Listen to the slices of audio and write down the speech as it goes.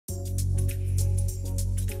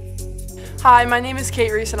Hi, my name is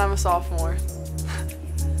Cate Reese and I'm a sophomore.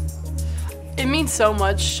 It means so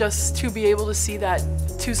much just to be able to see that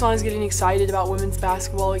Tucson is getting excited about women's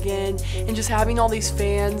basketball again, and just having all these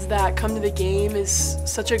fans that come to the game is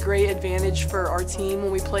such a great advantage for our team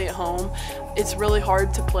when we play at home. It's really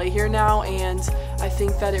hard to play here now, and I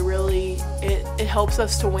think that it helps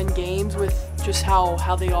us to win games with just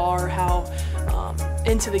how they are, how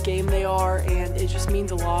into the game they are, and it just means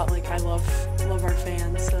a lot. Like, I love our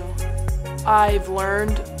fans. So I've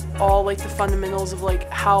learned all like the fundamentals of like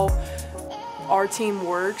how our team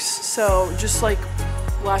works. So just like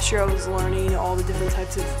last year I was learning all the different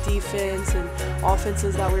types of defense and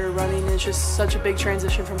offenses that we were running. It's just such a big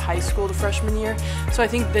transition from high school to freshman year. So I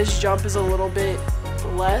think this jump is a little bit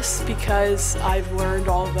less because I've learned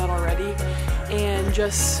all of that already, and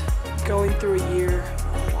just going through a year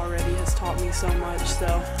already has taught me so much. So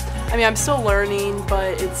I mean, I'm still learning,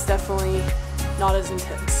 but it's definitely not as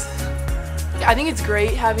intense. I think it's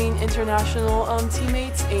great having international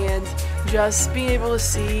teammates and just being able to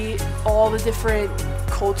see all the different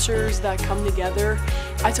cultures that come together.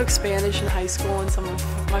 I took Spanish in high school in some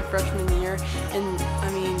of my freshman year, and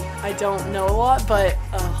I mean, I don't know a lot, but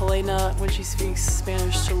Helena, when she speaks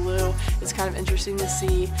Spanish to Lou, it's kind of interesting to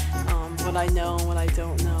see what I know and what I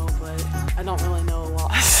don't know, but I don't really know a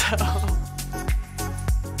lot, so.